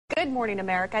Good morning,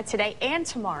 America, today and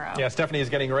tomorrow. Yeah, Stephanie is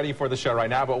getting ready for the show right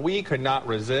now, but we could not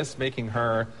resist making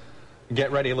her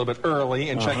get ready a little bit early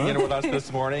and checking in with us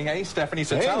this morning. Hey, Stephanie,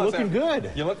 so tell us. Looking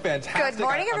good. You look fantastic. Good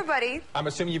morning, everybody. I'm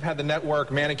assuming you've had the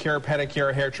network, manicure,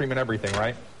 pedicure, hair treatment, everything,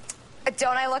 right?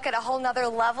 Don't I look at a whole nother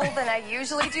level than I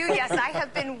usually do? Yes, I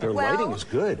have been Their lighting is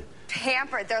good.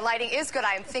 Pampered. Their lighting is good.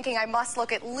 I am thinking I must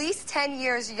look at least 10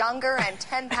 years younger and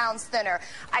 10 pounds thinner.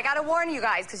 I got to warn you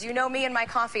guys, because you know me and my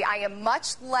coffee, I am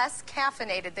much less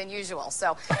caffeinated than usual.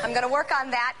 So I'm going to work on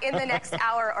that in the next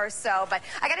hour or so. But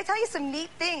I got to tell you some neat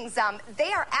things.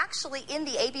 They are actually in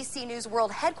the ABC News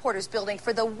World Headquarters building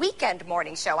for the weekend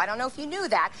morning show. I don't know if you knew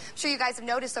that. I'm sure you guys have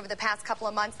noticed over the past couple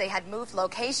of months they had moved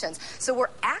locations. So we're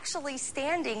actually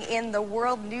standing in the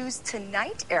World News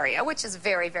Tonight area, which is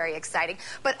very, very exciting.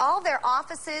 But all their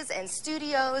offices and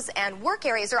studios and work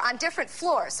areas are on different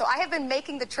floors. So I have been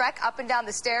making the trek up and down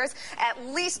the stairs at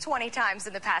least 20 times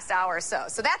in the past hour or so.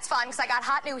 So that's fun because I got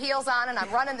hot new heels on and I'm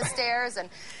running the stairs and,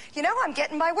 you know, I'm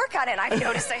getting my workout in. I've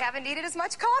noticed I haven't needed as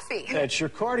much coffee. That's your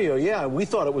cardio, yeah. We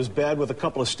thought it was bad with a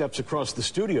couple of steps across the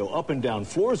studio. Up and down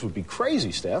floors would be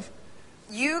crazy, Steph.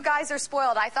 You guys are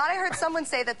spoiled. I thought I heard someone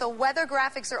say that the weather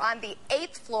graphics are on the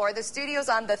 8th floor. The studio's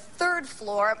on the 3rd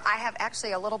floor. I have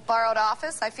actually a little borrowed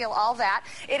office. I feel all that.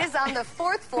 It is on the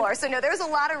 4th floor. So, no, there's a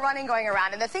lot of running going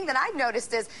around. And the thing that I've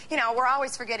noticed is, you know, we're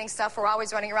always forgetting stuff. We're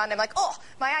always running around. I'm like, oh,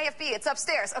 my IFB, it's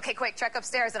upstairs. Okay, quick, trek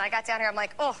upstairs. And I got down here. I'm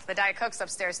like, oh, the Diet Coke's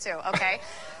upstairs, too. Okay,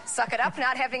 suck it up,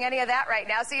 not having any of that right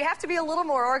now. So you have to be a little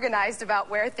more organized about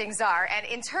where things are. And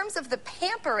in terms of the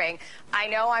pampering, I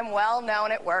know I'm well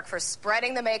known at work for spreading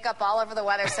the makeup all over the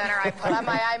weather center. I put on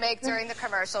my eye make during the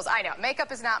commercials. I know,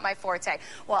 makeup is not my forte.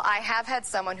 Well, I have had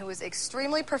someone who is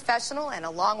extremely professional and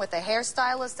along with a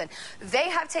hairstylist, and they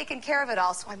have taken care of it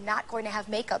all, so I'm not going to have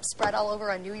makeup spread all over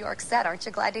a New York set. Aren't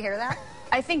you glad to hear that?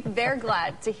 I think they're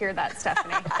glad to hear that,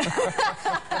 Stephanie.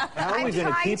 I'm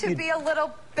trying to be a little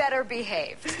better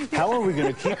behaved. How are we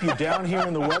going to keep you down here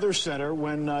in the weather center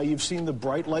when you've seen the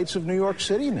bright lights of New York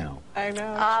City now? I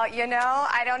know. You know,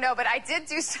 I don't know, but I did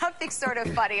do something sort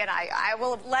of funny, and I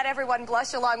will let everyone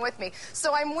blush along with me.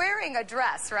 So I'm wearing a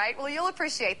dress, right? Well, you'll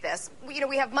appreciate this. You know,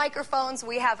 we have microphones,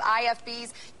 we have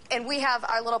IFBs, and we have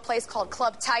our little place called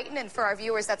Club Titan, and for our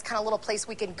viewers, that's kind of a little place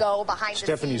we can go behind the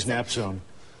scenes. Stephanie's nap zone.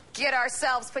 Get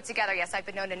ourselves put together. Yes, I've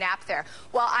been known to nap there.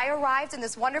 Well, I arrived in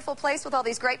this wonderful place with all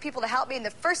these great people to help me, and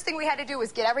the first thing we had to do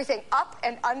was get everything up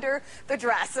and under the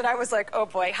dress. And I was like, oh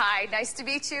boy, hi, nice to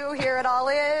meet you. Here it all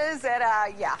is. And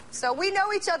yeah, so we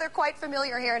know each other quite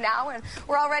familiar here now, and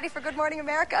we're all ready for Good Morning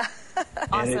America.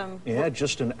 Awesome. Yeah,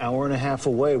 just an hour and a half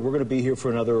away. We're going to be here for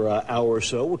another hour or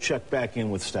so. We'll check back in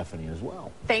with Stephanie as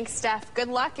well. Thanks, Steph. Good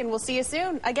luck, and we'll see you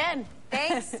soon again.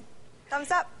 Thanks.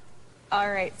 Thumbs up. All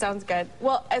right, sounds good.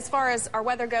 Well, as far as our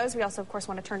weather goes, we also, of course,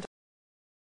 want to turn to